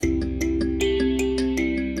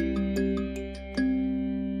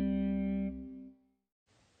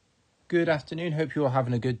Good afternoon. Hope you're all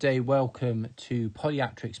having a good day. Welcome to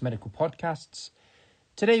Podiatrics Medical Podcasts.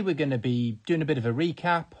 Today we're going to be doing a bit of a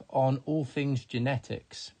recap on all things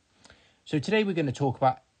genetics. So today we're going to talk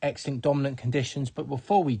about X-linked dominant conditions, but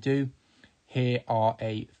before we do, here are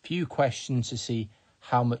a few questions to see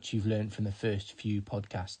how much you've learned from the first few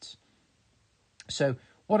podcasts. So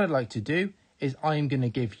what I'd like to do is I'm going to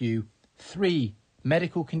give you 3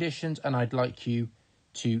 medical conditions and I'd like you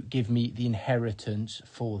to give me the inheritance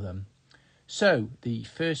for them. So the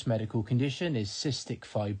first medical condition is cystic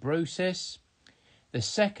fibrosis. The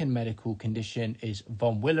second medical condition is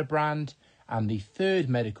von Willebrand. And the third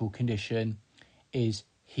medical condition is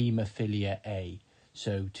haemophilia A.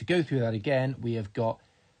 So to go through that again, we have got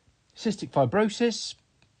cystic fibrosis,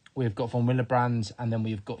 we've got von Willebrand's, and then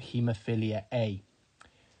we've got haemophilia A.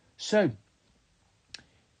 So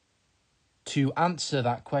to answer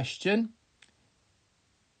that question,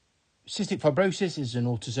 cystic fibrosis is an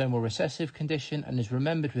autosomal recessive condition and is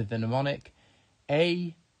remembered with the mnemonic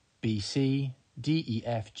A, B, C, D, E,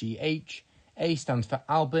 F, G, H. A stands for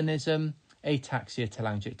albinism, ataxia,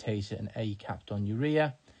 telangiectasia, and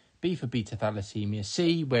acaptonuria. B for beta thalassemia.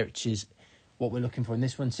 C, which is what we're looking for in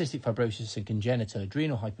this one, cystic fibrosis and congenital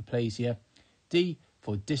adrenal hyperplasia. D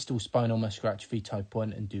for distal spinal muscular atrophy type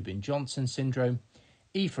 1 and Dubin-Johnson syndrome.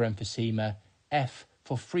 E for emphysema. F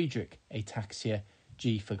for Friedreich ataxia.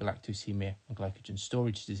 G for galactosemia and glycogen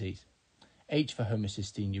storage disease. H for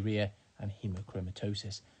homocysteinuria and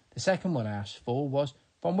hemochromatosis. The second one I asked for was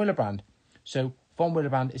von Willebrand. So von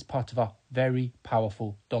Willebrand is part of our very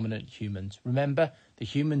powerful dominant humans. Remember, the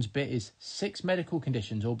humans bit is 6 medical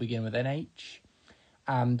conditions, all begin with an H,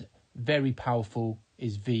 and very powerful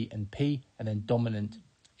is V and P, and then dominant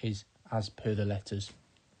is as per the letters.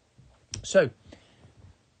 So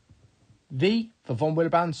V for von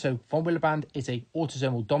Willebrand. So von Willebrand is a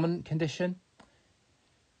autosomal dominant condition.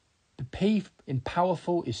 The P in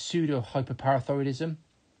powerful is pseudo-hyperparathyroidism.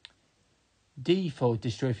 D for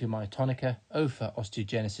dystrophia myotonica. O for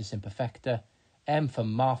osteogenesis imperfecta. M for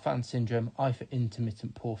Marfan syndrome. I for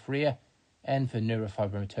intermittent porphyria. N for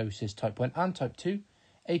neurofibromatosis type 1 and type 2.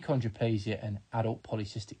 Achondroplasia and adult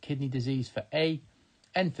polycystic kidney disease for A.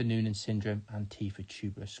 N for Noonan syndrome and T for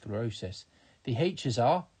tuberous sclerosis. The H's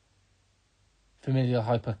are familial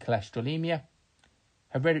hypercholesterolemia,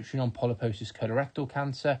 hereditary non-polyposis colorectal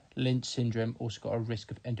cancer, Lynch syndrome, also got a risk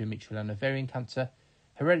of endometrial and ovarian cancer,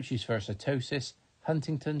 hereditary spherocytosis,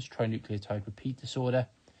 Huntington's, trinucleotide repeat disorder,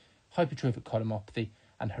 hypertrophic cardiomyopathy,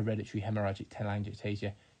 and hereditary hemorrhagic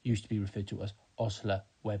telangiectasia, used to be referred to as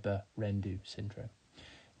Osler-Weber-Rendu syndrome.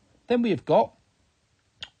 Then we have got,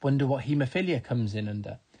 wonder what haemophilia comes in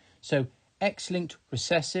under. So X-linked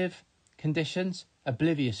recessive conditions,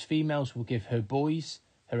 oblivious females will give her boys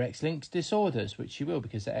her X-linked disorders, which she will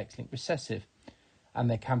because they're X-linked recessive. And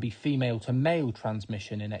there can be female to male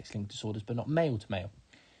transmission in X-linked disorders, but not male to male.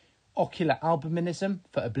 Ocular albinism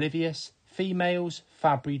for oblivious females,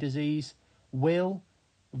 Fabry disease, Will,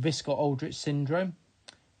 Visco-Aldrich syndrome,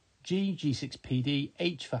 G6PD,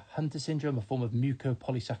 H for Hunter syndrome, a form of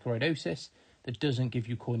mucopolysaccharidosis that doesn't give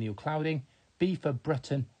you corneal clouding, B for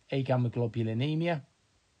Bruton agammaglobulinemia,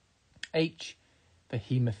 H for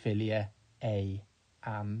haemophilia A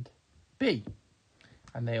and B.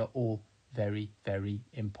 And they are all very, very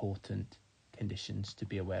important conditions to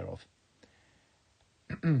be aware of.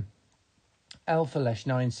 L for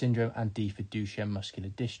Lesch-Nyhan syndrome and D for Duchenne muscular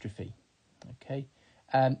dystrophy. Okay,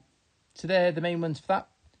 so they're the main ones for that.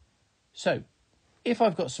 So if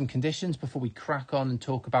I've got some conditions before we crack on and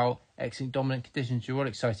talk about X-linked dominant conditions you're all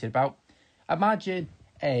excited about, imagine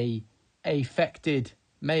a affected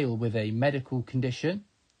male with a medical condition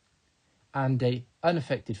and a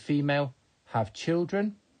unaffected female have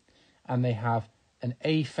children, and they have an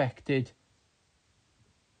affected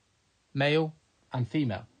male and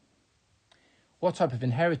female. What type of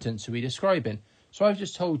inheritance are we describing? So I've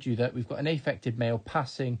just told you that we've got an affected male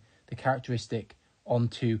passing the characteristic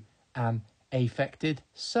onto an affected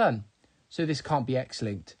son. So this can't be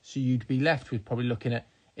X-linked. So you'd be left with probably looking at,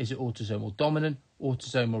 is it autosomal dominant,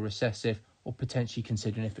 autosomal recessive, or potentially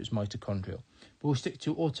considering if it's mitochondrial. But we'll stick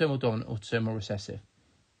to autosomal dominant, autosomal recessive.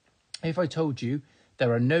 If I told you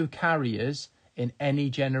there are no carriers in any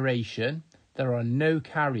generation,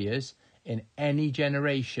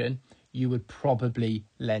 you would probably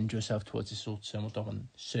lend yourself towards this autosomal dominant.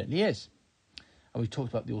 Certainly is. And we've talked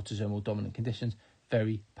about the autosomal dominant conditions,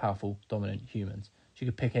 very powerful dominant humans. So you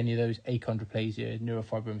could pick any of those, achondroplasia,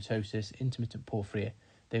 neurofibromatosis, intermittent porphyria.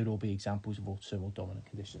 They would all be examples of autosomal dominant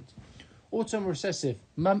conditions. Autosomal recessive,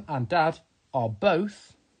 mum and dad are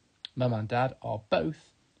both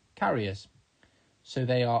carriers. So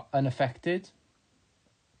they are unaffected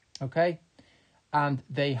okay? And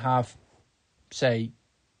they have, say,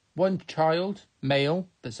 one child, male,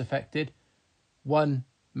 that's affected, one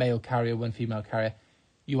male carrier, one female carrier.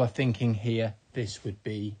 You are thinking here, this would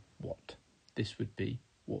be what? This would be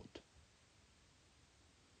what?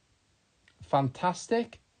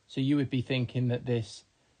 Fantastic. So you would be thinking that this,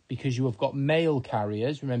 because you have got male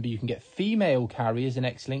carriers, remember you can get female carriers in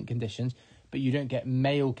X-linked conditions, but you don't get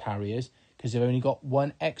male carriers because they've only got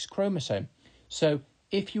one X chromosome. So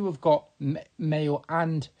if you have got male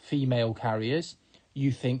and female carriers,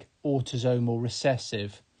 you think autosomal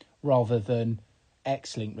recessive rather than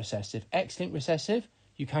X-linked recessive. X-linked recessive,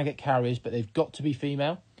 you can get carriers, but they've got to be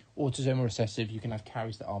female. Autosomal recessive, you can have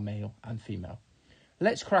carriers that are male and female.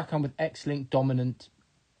 Let's crack on with X-linked dominant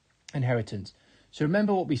inheritance. So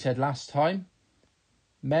remember what we said last time.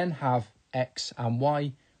 Men have X and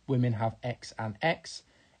Y, women have X and X.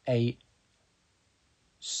 A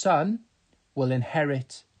son will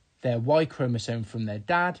inherit their Y chromosome from their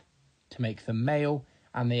dad to make them male,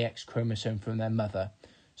 and the X chromosome from their mother.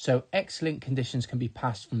 So X-linked conditions can be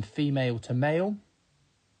passed from female to male,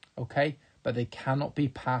 okay, but they cannot be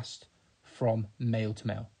passed from male to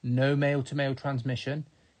male. No male to male transmission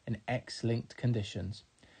in X-linked conditions.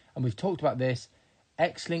 And we've talked about this.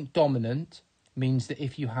 X-linked dominant means that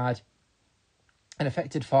if you had an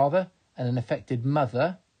affected father and an affected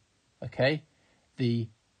mother, okay, the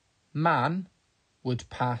man would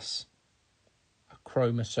pass a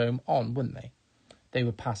chromosome on, wouldn't they? They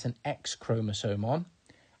would pass an X chromosome on,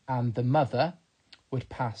 and the mother would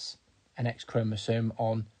pass an X chromosome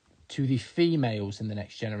on to the females in the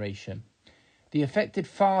next generation. The affected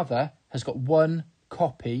father has got one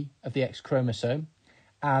copy of the X chromosome,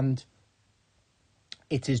 and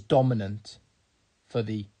it is dominant for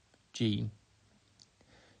the gene.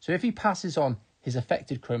 So if he passes on his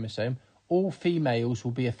affected chromosome, all females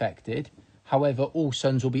will be affected. However, all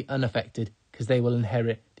sons will be unaffected because they will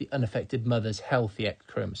inherit the unaffected mother's healthy X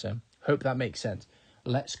chromosome. Hope that makes sense.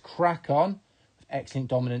 Let's crack on with X-linked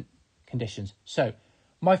dominant conditions. So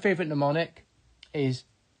my favourite mnemonic is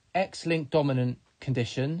X-linked dominant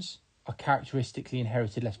conditions are characteristically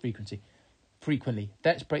inherited less frequently.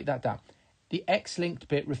 Let's break that down. The X-linked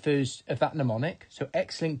bit refers of that mnemonic. So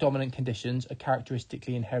X-linked dominant conditions are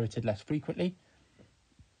characteristically inherited less frequently.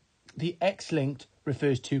 The X-linked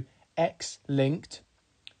refers to X-linked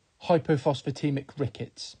hypophosphatemic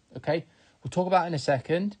rickets. Okay, we'll talk about it in a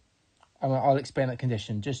second, and I'll explain that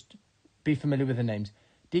condition. Just be familiar with the names.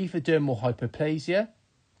 D for dermal hypoplasia.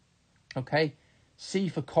 Okay, C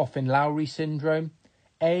for Coffin-Lowry syndrome.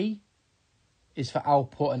 A is for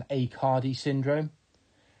Alport and Aicardi syndrome.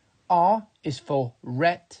 R is for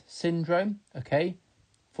Rett syndrome. Okay,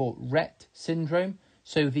 for Rett syndrome.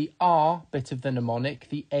 So the R bit of the mnemonic,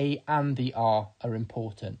 the A and the R are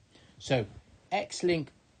important. So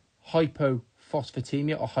X-linked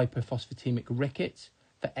hypophosphatemia or hypophosphatemic rickets,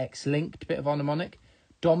 the X-linked bit of our mnemonic.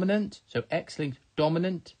 Dominant, so X-linked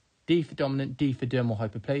dominant, D for dominant, D for dermal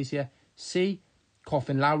hypoplasia. C,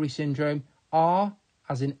 Coffin-Lowry syndrome. R,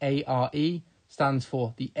 as in ARE, stands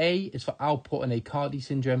for the A is for Alport and Aicardi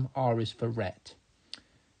syndrome, R is for Rett.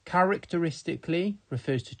 Characteristically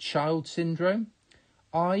refers to child syndrome.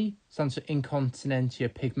 I stands for incontinentia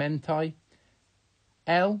pigmenti.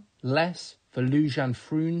 L, less, for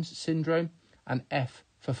Lujan-Fruins syndrome. And F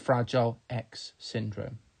for Fragile X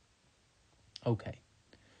syndrome. Okay,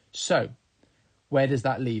 so where does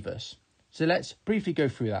that leave us? So let's briefly go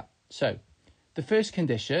through that. So the first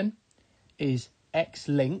condition is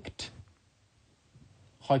X-linked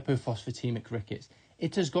hypophosphatemic rickets.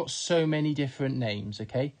 It has got so many different names,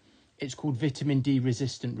 okay? It's called vitamin D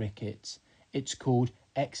resistant rickets. It's called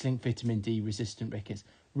X-linked vitamin D resistant rickets.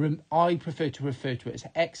 I prefer to refer to it as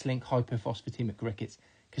X-linked hypophosphatemic rickets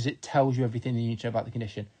because it tells you everything you need to know about the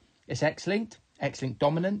condition. It's X-linked, X-linked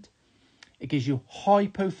dominant. It gives you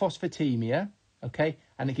hypophosphatemia, okay?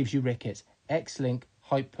 And it gives you rickets, X-linked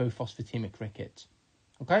hypophosphatemic rickets,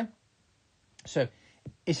 okay? So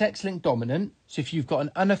it's X-linked dominant. So if you've got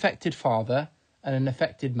an unaffected father and an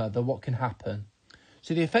affected mother, what can happen?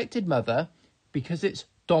 So the affected mother, because it's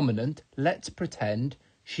dominant, let's pretend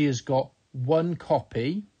she has got one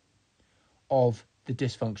copy of the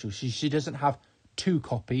dysfunctional. She doesn't have two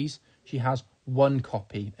copies. She has one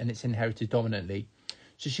copy and it's inherited dominantly.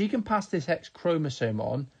 So she can pass this X chromosome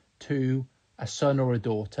on to a son or a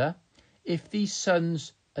daughter. If these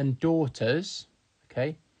sons and daughters,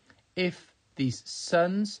 okay, if these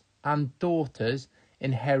sons and daughters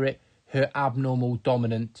inherit her abnormal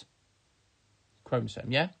dominant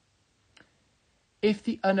chromosome, yeah? If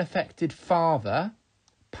the unaffected father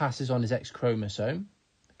passes on his X chromosome,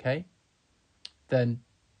 okay, then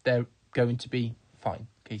they're going to be fine.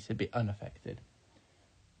 Okay, so a bit unaffected.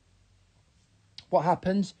 What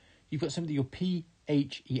happens? You've got something, your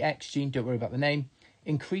PHEX gene, don't worry about the name,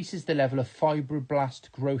 increases the level of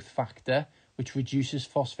fibroblast growth factor, which reduces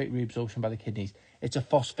phosphate reabsorption by the kidneys. It's a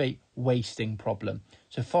phosphate wasting problem.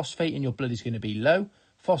 So phosphate in your blood is going to be low.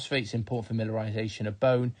 Phosphate's important for mineralization of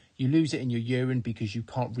bone. You lose it in your urine because you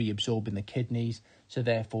can't reabsorb in the kidneys. So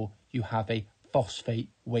therefore, you have a phosphate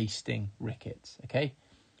wasting rickets, okay?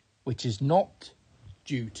 Which is not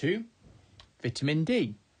due to vitamin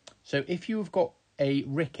D. So if you have got a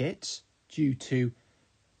rickets due to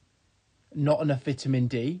not enough vitamin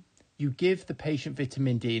D, you give the patient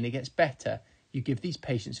vitamin D and it gets better. You give these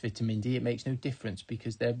patients vitamin D, it makes no difference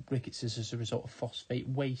because their rickets is as a result of phosphate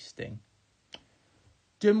wasting.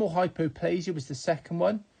 Dermal hypoplasia was the second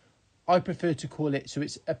one. I prefer to call it, so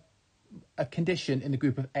it's a condition in the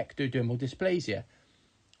group of ectodermal dysplasia.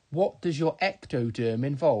 What does your ectoderm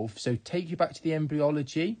involve? So take you back to the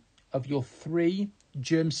embryology of your 3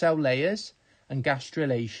 germ cell layers and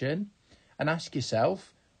gastrulation and ask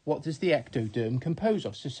yourself, what does the ectoderm compose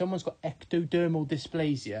of? So someone's got ectodermal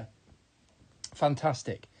dysplasia.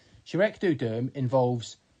 Fantastic. So your ectoderm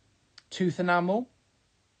involves tooth enamel,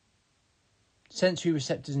 sensory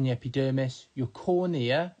receptors in the epidermis, your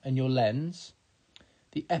cornea and your lens,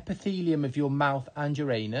 the epithelium of your mouth and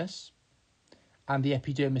your anus, and the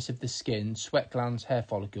epidermis of the skin, sweat glands, hair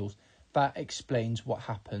follicles. That explains what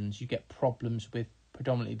happens. You get problems with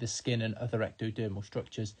predominantly the skin and other ectodermal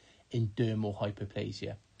structures in dermal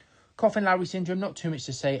hypoplasia. Coffin-Lowry syndrome, not too much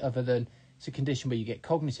to say other than it's a condition where you get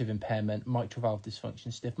cognitive impairment, mitral valve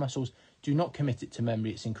dysfunction, stiff muscles. Do not commit it to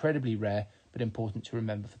memory. It's incredibly rare, but important to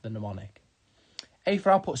remember for the mnemonic. A for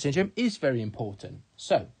Alport syndrome is very important.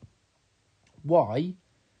 So, why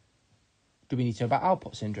do we need to know about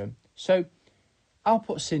Alport syndrome? So,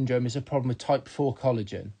 Alport syndrome is a problem with type 4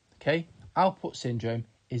 collagen. Okay, Alport syndrome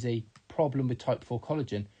is a problem with type 4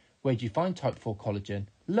 collagen. Where do you find type 4 collagen?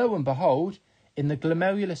 Lo and behold, in the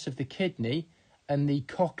glomerulus of the kidney and the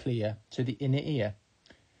cochlea, so the inner ear.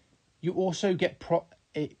 You also get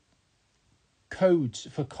codes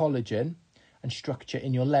for collagen and structure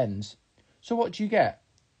in your lens. So what do you get?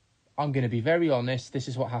 I'm going to be very honest, this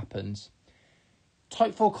is what happens.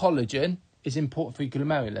 Type 4 collagen is important for your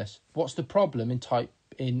glomerulus. What's the problem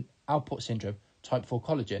in Alport syndrome? Type 4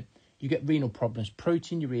 collagen. You get renal problems,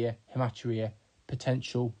 proteinuria, hematuria,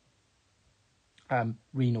 potential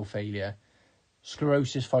renal failure,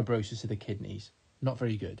 sclerosis, fibrosis of the kidneys. Not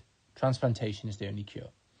very good. Transplantation is the only cure.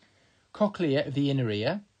 Cochlea of the inner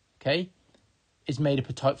ear, okay, is made up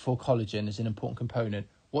of type 4 collagen as an important component.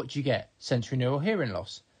 What do you get? Sensory neural hearing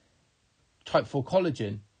loss. Type 4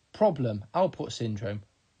 collagen, problem, Alport syndrome.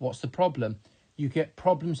 What's the problem? You get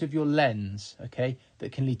problems with your lens, okay,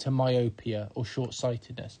 that can lead to myopia or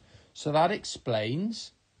short-sightedness. So that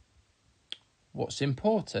explains what's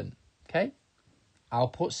important, okay?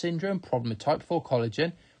 Alport syndrome, problem with type 4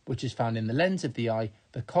 collagen, which is found in the lens of the eye,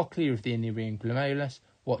 the cochlea of the inner ear and glomerulus.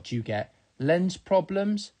 What do you get? Lens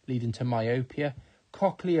problems leading to myopia,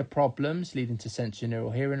 cochlea problems leading to sensory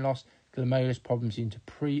neural hearing loss, glomerulus problems leading to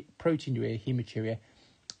proteinuria, hematuria,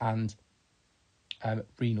 and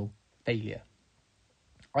renal failure.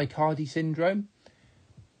 Aicardi syndrome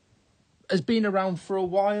has been around for a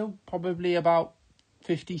while, probably about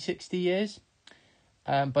 50, 60 years,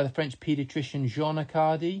 by the French paediatrician Jean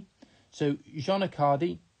Aicardi. So Jean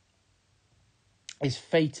Aicardi is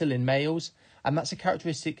fatal in males, and that's a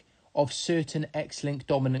characteristic of certain X-linked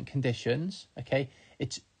dominant conditions, okay?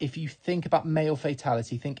 It's, if you think about male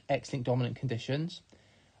fatality, think X-linked dominant conditions,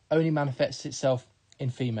 only manifests itself in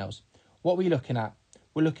females. What are we looking at?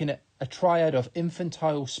 We're looking at a triad of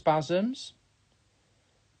infantile spasms,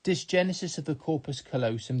 dysgenesis of the corpus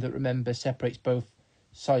callosum that, remember, separates both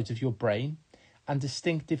sides of your brain, and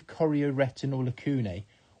distinctive chorioretinal lacunae.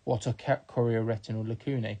 What are chorioretinal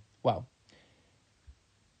lacunae? Well,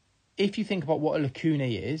 if you think about what a lacuna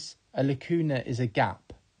is a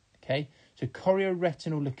gap, okay? So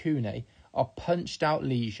chorioretinal lacunae are punched out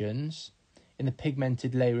lesions in the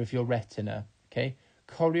pigmented layer of your retina, okay?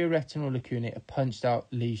 Chorioretinal lacunae are punched out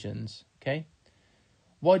lesions, okay?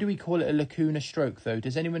 Why do we call it a lacuna stroke, though?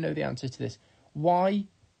 Does anyone know the answer to this? Why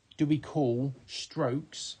do we call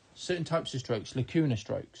strokes, certain types of strokes, lacuna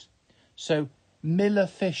strokes? So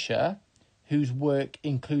Miller-Fisher, whose work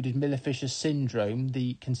included Miller-Fisher syndrome,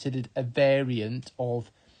 considered a variant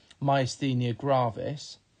of myasthenia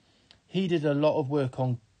gravis, he did a lot of work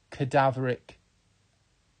on cadaveric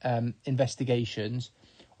investigations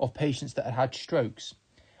of patients that had strokes.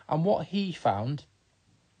 And what he found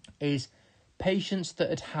is patients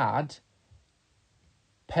that had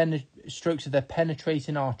strokes of their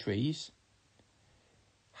penetrating arteries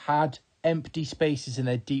had empty spaces in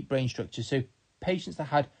their deep brain structures. So patients that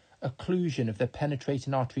had occlusion of the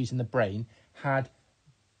penetrating arteries in the brain had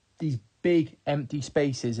these big empty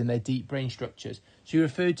spaces in their deep brain structures. So you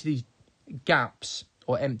referred to these gaps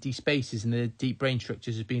or empty spaces in the deep brain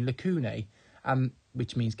structures as being lacunae,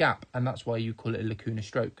 which means gap, and that's why you call it a lacuna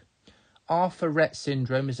stroke. Arthur-Rett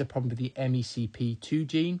syndrome is a problem with the MECP2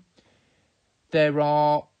 gene. There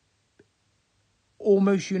are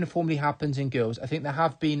almost uniformly happens in girls. I think there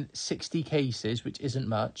have been 60 cases, which isn't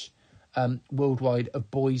much, worldwide,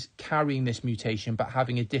 of boys carrying this mutation but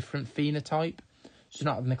having a different phenotype, so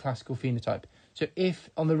not having the classical phenotype. So if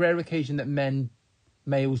on the rare occasion that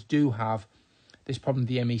males do have this problem with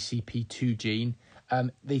the MECP2 gene,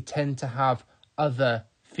 they tend to have other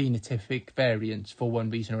phenotypic variants for one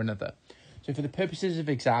reason or another. So for the purposes of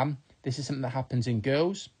exam, this is something that happens in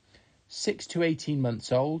girls, 6 to 18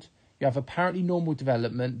 months old. You have apparently normal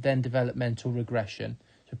development, then developmental regression.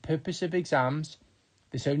 So purpose of exams,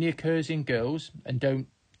 this only occurs in girls, and don't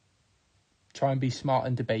try and be smart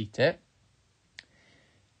and debate it.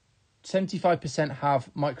 75% have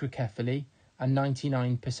microcephaly and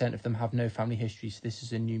 99% of them have no family history. So this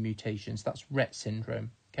is a new mutation. So that's Rett syndrome,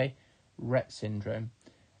 okay? Rett syndrome.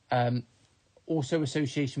 Also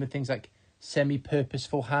association with things like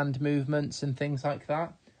semi-purposeful hand movements and things like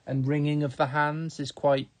that. And wringing of the hands is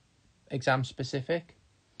quite exam specific.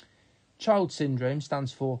 Child syndrome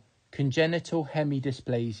stands for congenital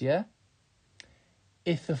hemidysplasia,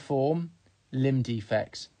 ichthyform limb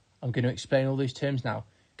defects. I'm going to explain all those terms now.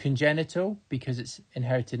 Congenital, because it's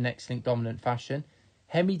inherited in X-linked dominant fashion.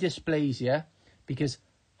 Hemidysplasia, because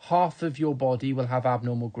half of your body will have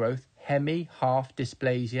abnormal growth. Hemi, half,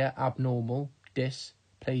 dysplasia, abnormal,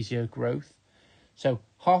 dysplasia, growth. So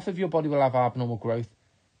half of your body will have abnormal growth.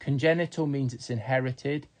 Congenital means it's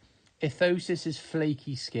inherited. Ichthosis is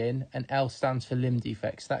flaky skin, and L stands for limb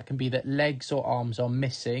defects. That can be that legs or arms are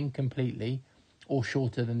missing completely or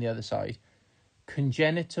shorter than the other side.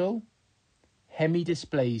 Congenital,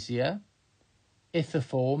 hemidysplasia,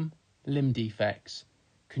 ichthyform, limb defects.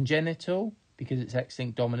 Congenital, because it's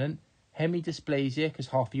X-linked dominant. Hemidysplasia, because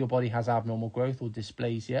half of your body has abnormal growth or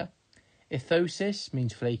dysplasia. Ichthosis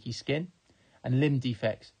means flaky skin. And limb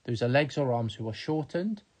defects, those are legs or arms who are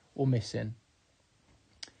shortened or missing.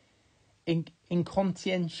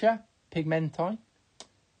 Incontinentia pigmenti,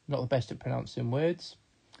 not the best at pronouncing words.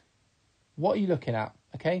 What are you looking at?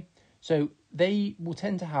 Okay, so they will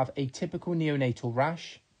tend to have a typical neonatal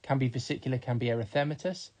rash, can be vesicular, can be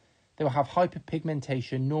erythematous. They will have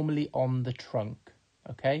hyperpigmentation, normally on the trunk.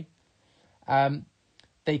 Okay,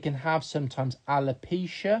 they can have sometimes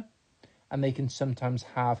alopecia, and they can sometimes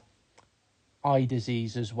have eye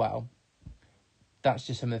disease as well. That's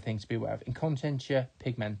just some of the things to be aware of. Incontinentia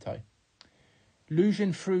pigmenti.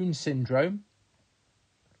 Lujan-Fruin syndrome,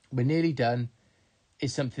 we're nearly done,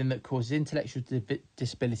 is something that causes intellectual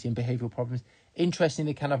disability and behavioural problems.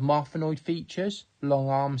 Interestingly, they can have Marfanoid features, long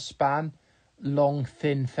arm span, long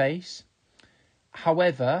thin face.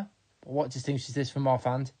 However, what distinguishes this from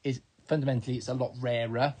Marfan is fundamentally it's a lot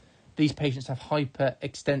rarer. These patients have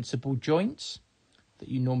hyper-extensible joints that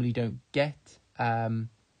you normally don't get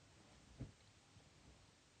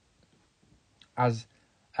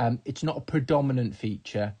it's not a predominant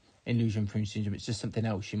feature in Lujan-Fruin syndrome. It's just something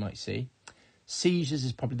else you might see. Seizures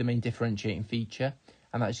is probably the main differentiating feature,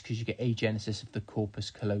 and that's because you get agenesis of the corpus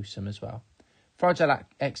callosum as well. Fragile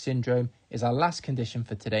X syndrome is our last condition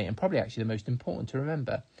for today, and probably actually the most important to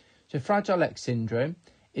remember. So Fragile X syndrome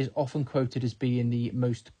is often quoted as being the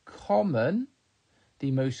most common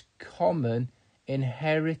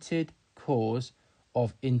inherited cause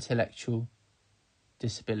of intellectual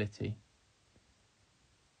disability.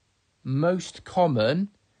 Most common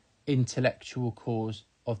intellectual cause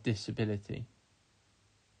of disability.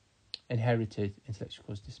 Inherited intellectual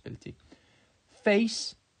cause of disability.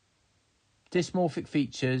 Face, dysmorphic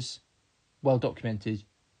features, well documented.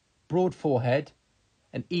 Broad forehead,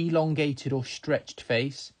 an elongated or stretched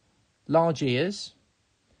face, large ears,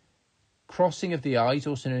 crossing of the eyes,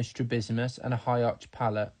 also known as strabismus, and a high arch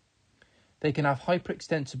palate. They can have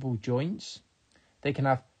hyperextensible joints. They can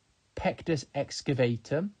have pectus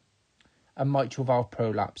excavatum and mitral valve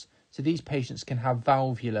prolapse. So these patients can have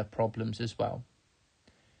valvular problems as well.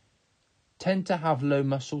 Tend to have low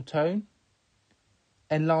muscle tone.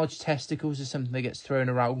 Enlarged testicles is something that gets thrown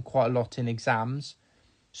around quite a lot in exams.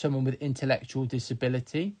 Someone with intellectual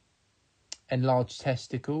disability. Enlarged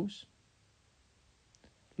testicles.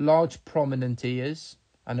 Large prominent ears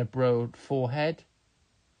and a broad forehead.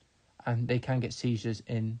 And they can get seizures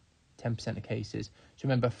in 10% of cases. So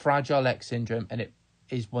remember, Fragile X syndrome, and it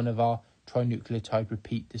is one of our trinucleotide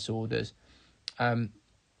repeat disorders.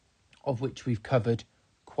 of which we've covered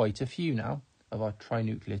quite a few now of our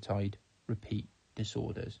trinucleotide repeat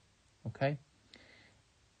disorders. Okay?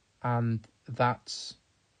 And that's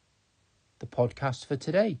the podcast for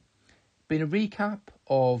today. Been a recap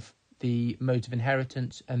of the modes of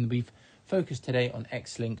inheritance, and we've focused today on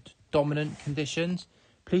X-linked dominant conditions.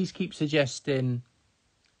 Please keep suggesting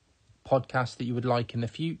podcasts that you would like in the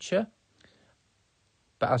future.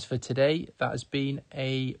 But as for today, that has been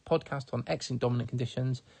a podcast on X-linked dominant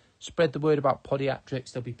conditions. Spread the word about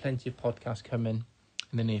podiatrics. There'll be plenty of podcasts coming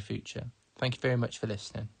in the near future. Thank you very much for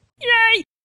listening.